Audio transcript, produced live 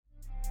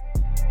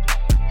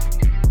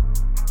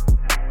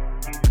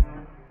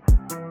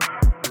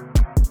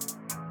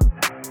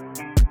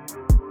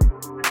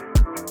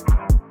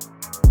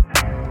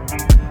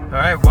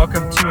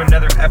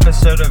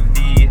episode of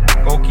the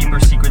Goalkeeper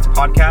Secrets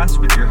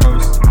podcast with your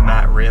host,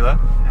 Matt Rayla.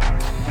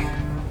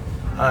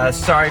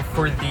 Sorry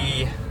for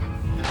the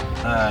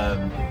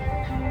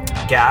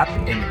gap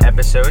in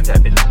episodes.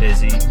 I've been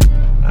busy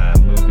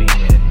moving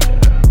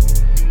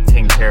and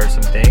taking care of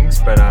some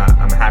things, but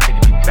I'm happy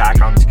to be back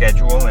on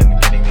schedule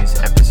and getting these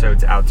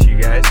episodes out to you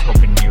guys.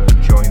 Hoping you're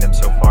enjoying them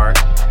so far.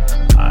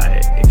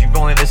 If you've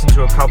only listened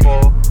to a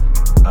couple,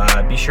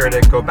 be sure to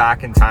go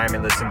back in time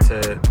and listen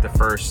to the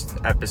first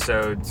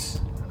episodes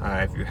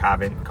if you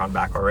haven't gone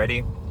back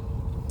already.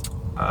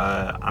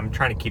 I'm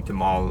trying to keep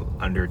them all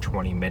under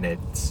 20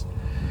 minutes.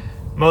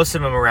 Most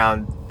of them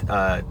around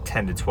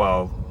 10 to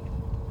 12.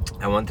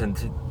 I want them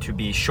to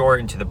be short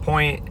and to the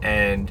point,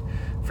 and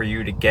for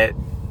you to get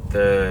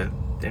the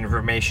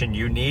information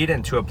you need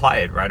and to apply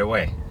it right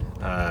away.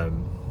 I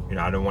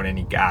don't want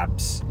any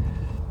gaps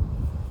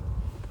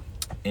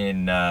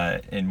in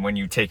when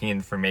you're taking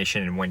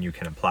information and when you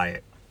can apply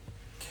it.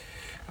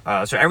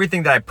 So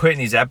everything that I put in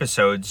these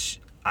episodes,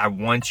 I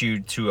want you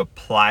to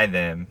apply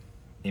them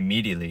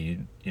immediately.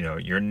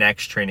 Your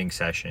next training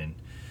session,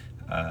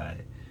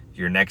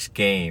 your next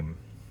game,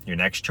 your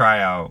next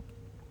tryout,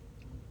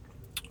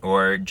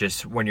 or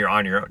just when you're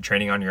on your own,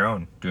 training on your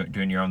own,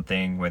 doing your own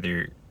thing,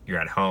 whether you're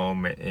at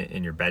home,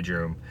 in your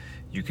bedroom.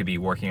 You could be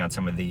working on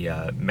some of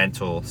the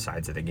mental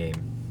sides of the game,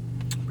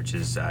 which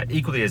is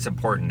equally as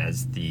important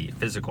as the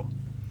physical.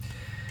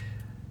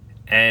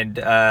 And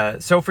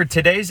so for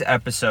today's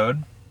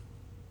episode,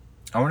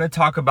 I want to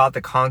talk about the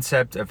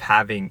concept of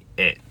having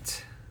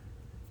it,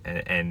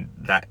 and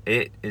that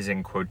it is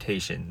in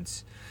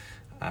quotations.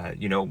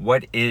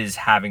 What is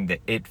having the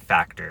it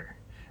factor?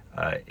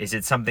 Is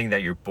it something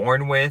that you're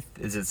born with?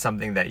 Is it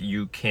something that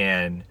you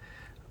can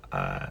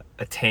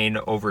attain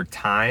over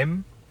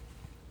time,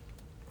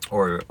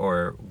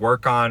 or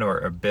work on,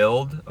 or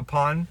build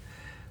upon?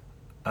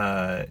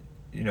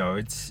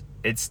 It's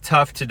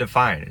tough to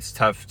define. It's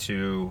tough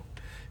to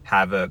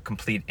have a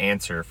complete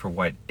answer for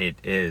what it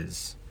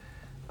is.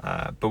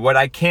 But what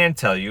I can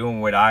tell you,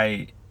 and what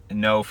I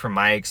know from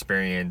my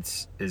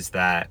experience, is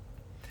that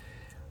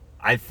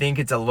I think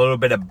it's a little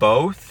bit of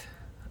both.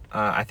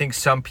 I think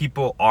some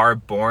people are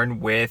born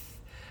with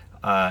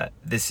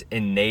this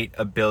innate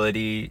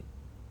ability,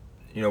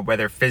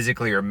 whether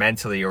physically or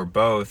mentally or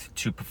both,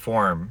 to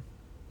perform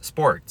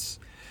sports.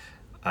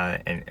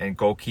 And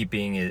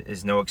goalkeeping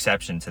is no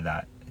exception to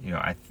that.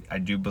 I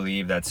do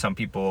believe that some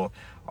people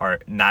are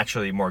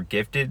naturally more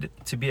gifted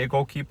to be a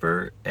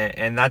goalkeeper,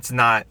 and that's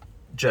not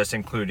just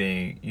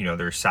including,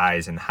 their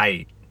size and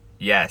height.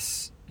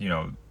 Yes,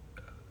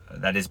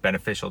 that is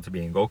beneficial to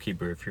being a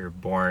goalkeeper if you're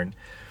born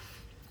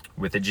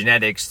with the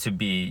genetics to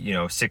be,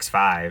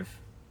 6'5",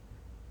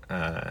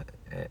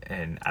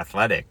 and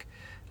athletic.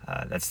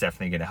 That's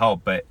definitely going to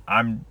help. But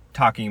I'm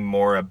talking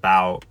more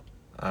about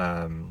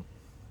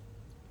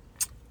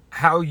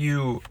how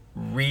you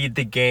read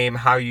the game,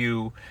 how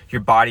your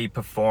body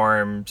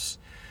performs,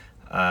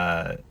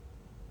 how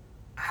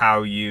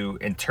you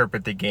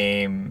interpret the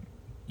game,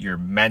 your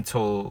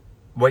mental,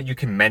 what you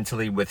can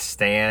mentally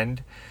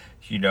withstand.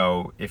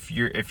 If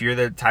you're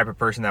the type of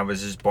person that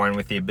was just born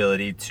with the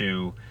ability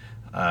to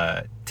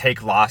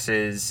take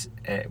losses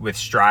with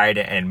stride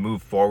and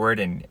move forward,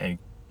 and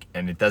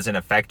it doesn't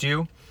affect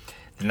you,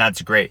 then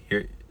that's great.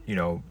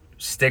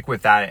 Stick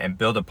with that and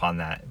build upon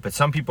that. But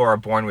some people are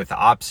born with the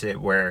opposite,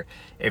 where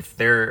if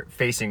they're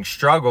facing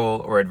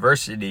struggle or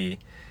adversity,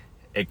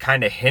 it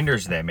kind of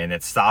hinders them and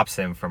it stops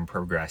them from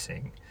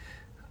progressing,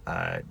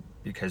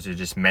 because they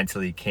just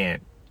mentally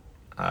can't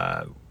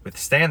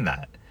withstand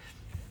that.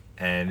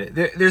 And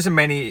there's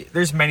many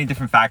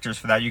different factors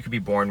for that. You could be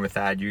born with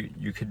that.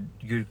 You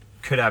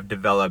could have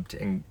developed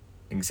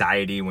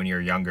anxiety when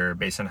you're younger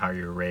based on how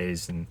you were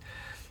raised, and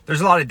there's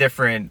a lot of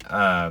different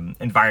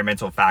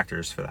environmental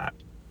factors for that.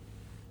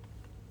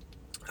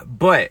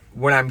 But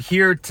what I'm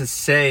here to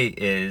say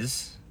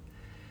is,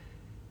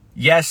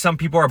 yes, some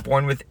people are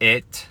born with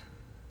it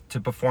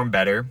to perform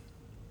better,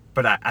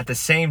 but at the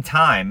same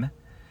time,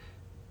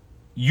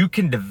 you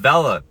can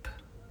develop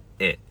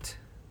it.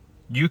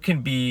 You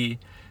can be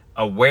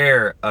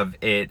aware of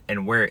it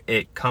and where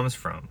it comes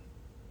from.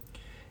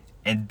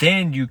 And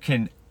then you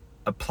can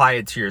apply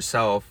it to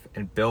yourself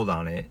and build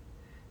on it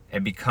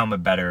and become a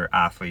better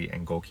athlete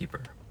and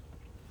goalkeeper.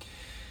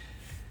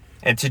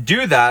 And to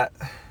do that,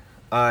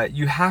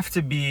 you have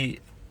to be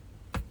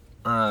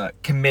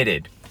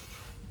committed,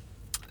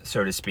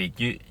 so to speak.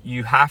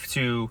 You have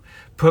to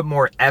put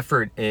more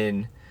effort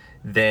in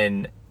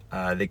than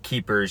the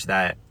keepers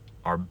that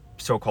are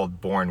so-called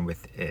born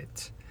with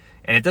it.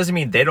 And it doesn't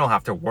mean they don't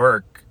have to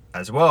work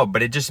as well,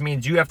 but it just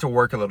means you have to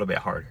work a little bit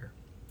harder.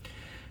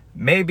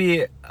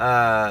 Maybe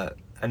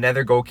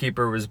another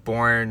goalkeeper was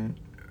born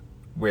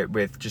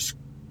with just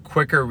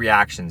quicker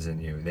reactions than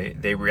you.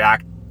 They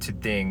react to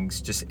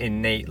things just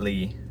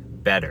innately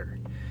better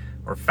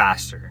or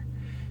faster.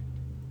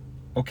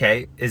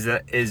 Okay,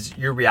 is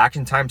your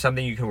reaction time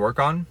something you can work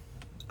on?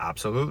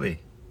 Absolutely.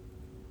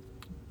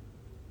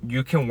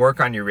 You can work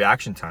on your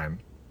reaction time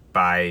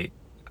by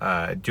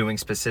doing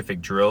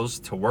specific drills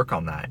to work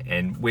on that.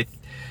 And with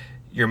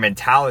your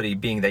mentality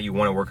being that you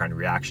want to work on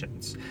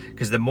reactions.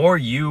 Because the more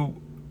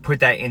you put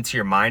that into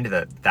your mind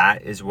that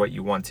that is what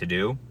you want to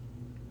do,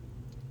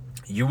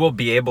 you will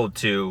be able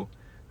to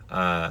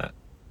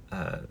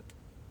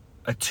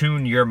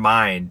attune your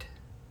mind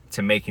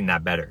to making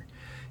that better.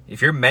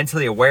 If you're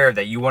mentally aware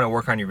that you want to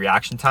work on your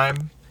reaction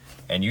time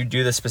and you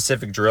do the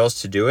specific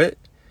drills to do it,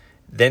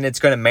 then it's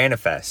going to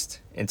manifest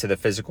into the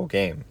physical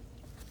game.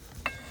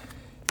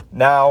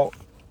 Now,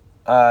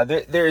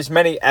 there's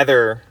many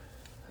other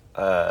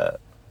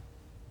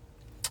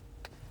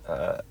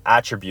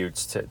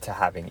attributes to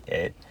having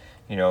it.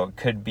 You know, it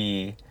could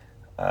be,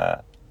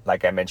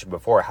 like I mentioned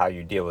before, how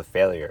you deal with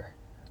failure,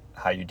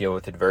 how you deal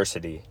with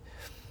adversity.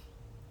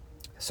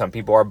 Some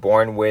people are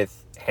born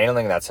with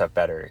handling that stuff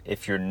better.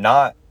 If you're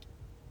not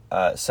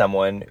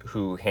someone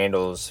who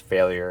handles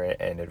failure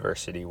and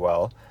adversity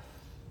well,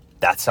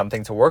 that's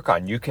something to work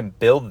on. You can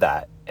build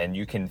that, and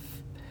you can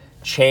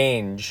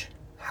change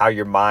how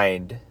your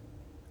mind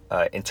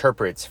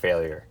interprets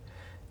failure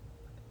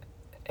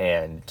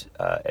and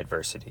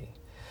adversity.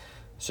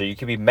 So you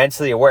can be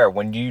mentally aware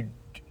when you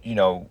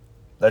know,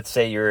 let's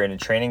say you're in a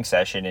training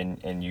session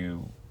and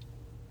you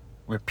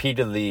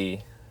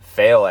repeatedly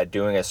fail at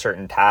doing a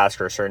certain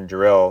task or a certain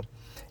drill,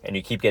 and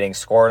you keep getting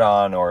scored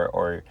on,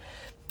 or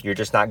you're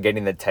just not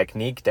getting the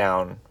technique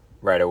down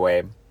right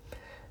away.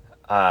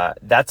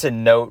 That's a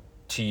note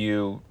to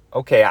you.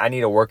 Okay, I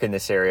need to work in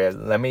this area.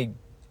 Let me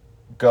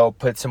go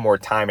put some more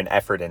time and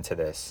effort into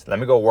this. Let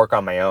me go work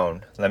on my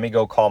own. Let me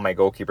go call my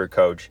goalkeeper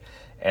coach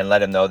and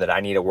let him know that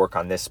I need to work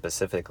on this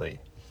specifically.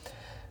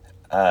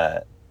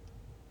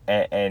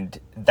 And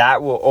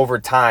that will over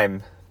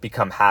time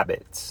become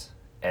habits,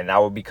 and that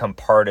will become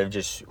part of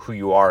just who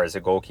you are as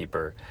a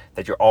goalkeeper,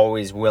 that you're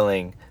always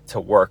willing to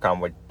work on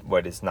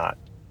what is not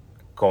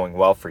going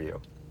well for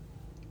you.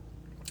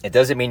 It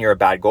doesn't mean you're a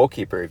bad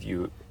goalkeeper if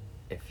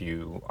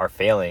you are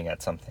failing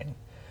at something.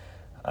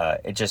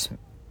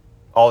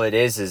 All it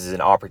is an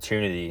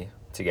opportunity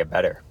to get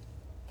better.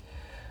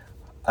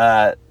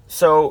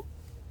 So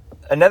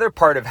another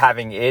part of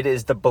having it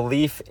is the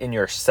belief in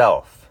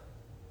yourself.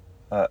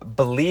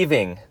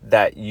 Believing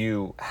that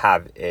you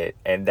have it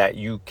and that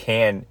you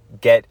can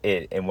get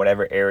it in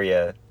whatever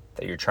area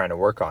that you're trying to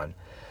work on.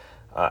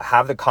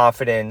 Have the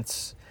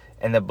confidence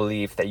and the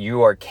belief that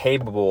you are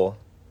capable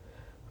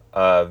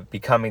of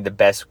becoming the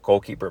best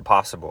goalkeeper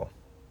possible.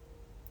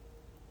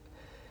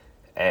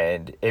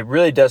 And it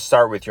really does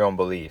start with your own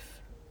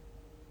belief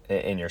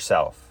in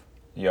yourself.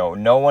 You know,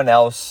 no one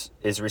else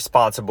is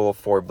responsible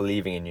for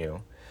believing in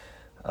you.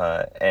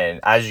 And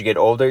as you get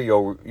older,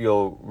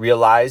 you'll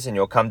realize and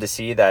you'll come to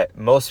see that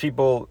most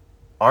people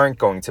aren't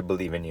going to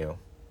believe in you.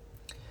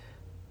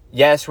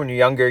 Yes, when you're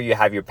younger, you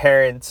have your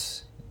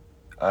parents,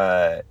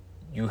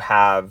 you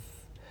have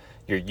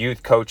your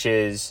youth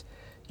coaches,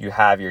 you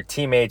have your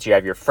teammates, you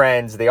have your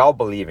friends. They all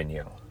believe in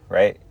you,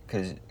 right?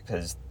 Because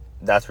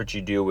that's what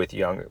you do with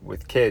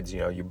kids. You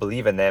know, you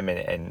believe in them,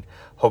 and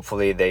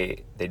hopefully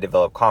they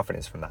develop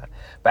confidence from that.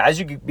 But as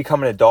you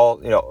become an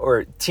adult, you know,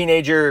 or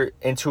teenager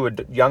into a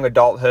young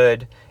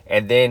adulthood,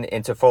 and then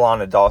into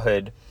full-on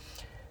adulthood,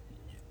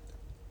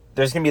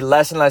 there's going to be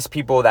less and less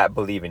people that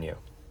believe in you.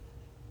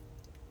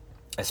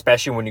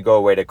 Especially when you go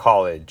away to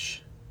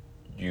college,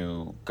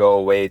 you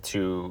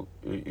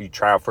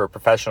try out for a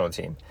professional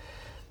team.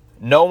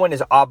 No one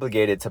is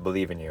obligated to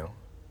believe in you.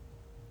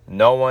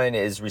 No one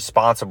is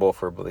responsible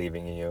for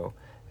believing in you.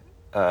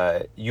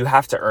 You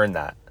have to earn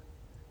that.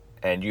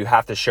 And you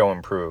have to show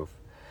and prove.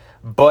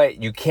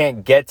 But you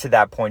can't get to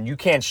that point. You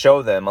can't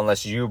show them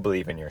unless you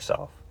believe in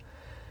yourself.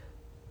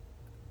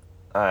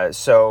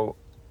 So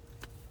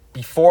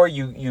before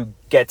you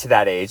get to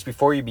that age,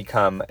 before you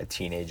become a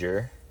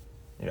teenager,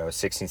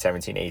 16,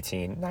 17,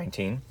 18,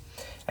 19,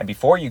 and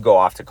before you go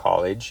off to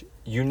college,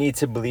 you need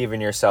to believe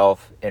in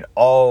yourself in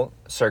all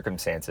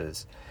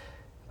circumstances.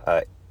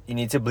 You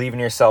need to believe in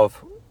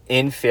yourself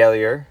in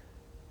failure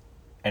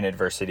and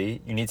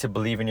adversity. You need to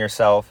believe in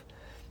yourself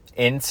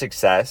in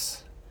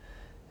success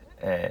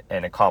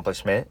and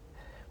accomplishment.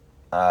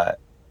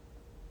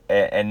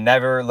 And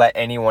never let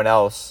anyone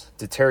else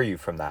deter you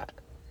from that.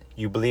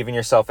 You believe in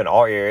yourself in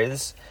all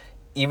areas.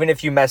 Even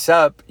if you mess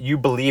up, you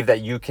believe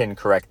that you can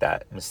correct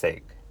that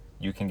mistake.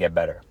 You can get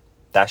better.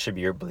 That should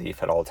be your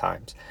belief at all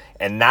times.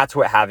 And that's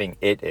what having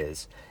it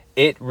is.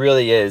 It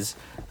really is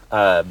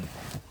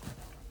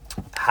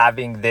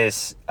having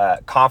this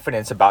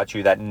confidence about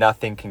you that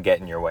nothing can get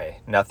in your way.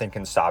 Nothing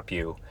can stop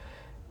you.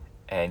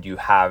 And you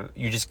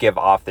just give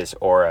off this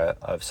aura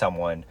of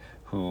someone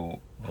who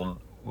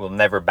will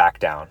never back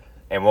down.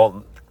 And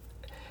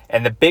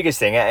the biggest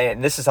thing,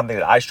 and this is something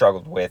that I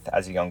struggled with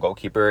as a young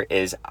goalkeeper,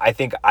 is I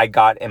think I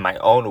got in my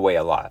own way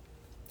a lot.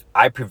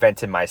 I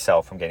prevented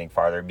myself from getting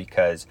farther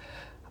because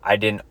I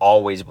didn't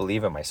always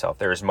believe in myself.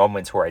 There was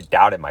moments where I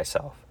doubted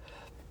myself.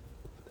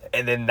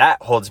 And then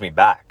that holds me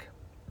back.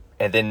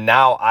 And then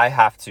now I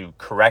have to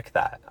correct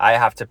that. I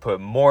have to put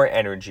more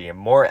energy and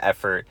more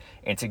effort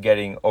into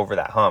getting over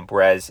that hump.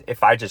 Whereas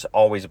if I just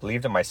always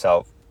believed in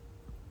myself,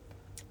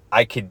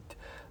 I could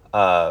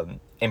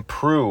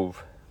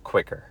improve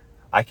quicker.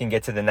 I can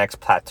get to the next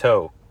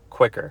plateau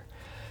quicker.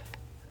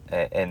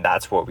 And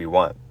that's what we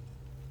want.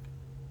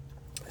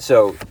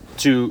 So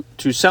to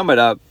sum it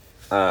up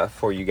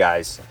for you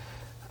guys,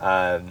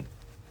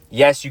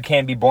 yes, you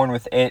can be born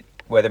with it,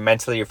 whether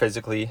mentally or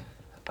physically,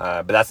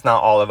 but that's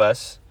not all of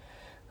us.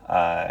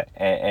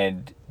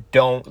 And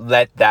don't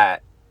let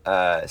that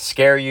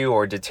scare you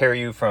or deter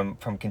you from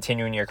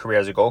continuing your career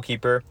as a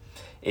goalkeeper.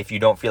 If you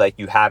don't feel like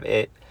you have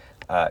it,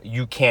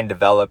 you can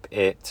develop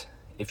it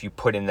if you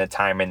put in the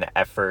time and the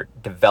effort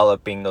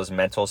developing those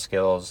mental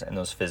skills and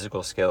those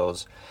physical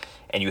skills,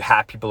 and you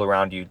have people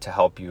around you to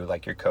help you,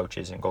 like your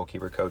coaches and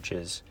goalkeeper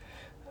coaches.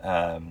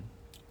 And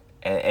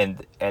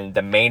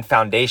the main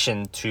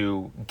foundation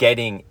to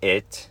getting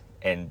it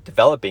and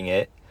developing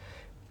it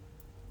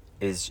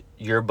is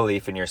your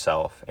belief in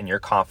yourself and your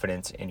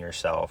confidence in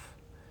yourself.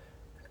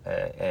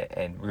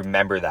 And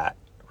remember that.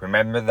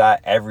 Remember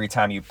that every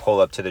time you pull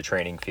up to the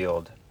training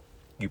field,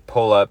 you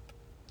pull up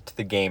to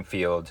the game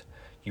field,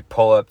 you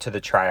pull up to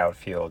the tryout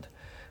field,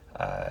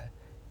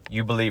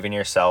 you believe in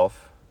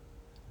yourself,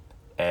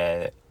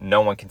 and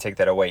no one can take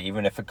that away.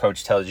 Even if a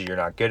coach tells you you're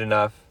not good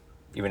enough,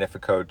 even if a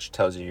coach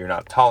tells you you're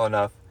not tall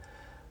enough,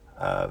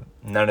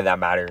 none of that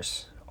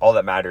matters. All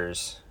that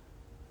matters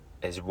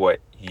is what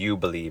you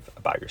believe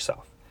about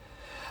yourself.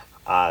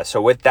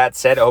 So with that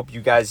said, I hope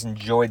you guys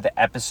enjoyed the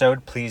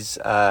episode. Please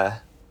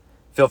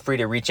feel free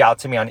to reach out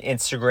to me on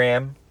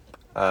Instagram,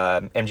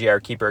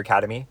 MGR Keeper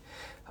Academy.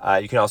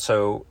 You can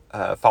also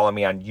follow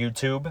me on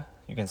YouTube.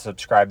 You can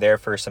subscribe there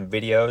for some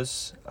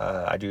videos.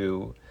 I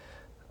do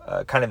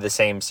kind of the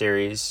same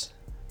series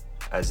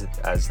as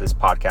this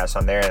podcast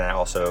on there, and I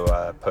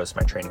also post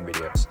my training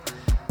videos.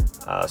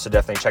 So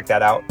definitely check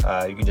that out.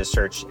 You can just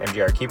search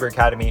MGR Keeper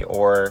Academy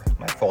or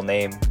my full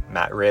name,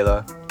 Matt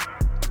Rayla.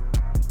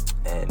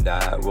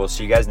 And we'll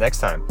see you guys next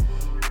time.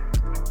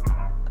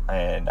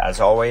 And as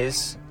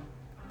always,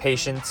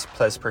 patience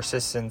plus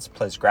persistence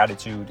plus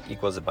gratitude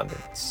equals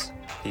abundance.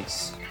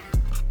 Peace.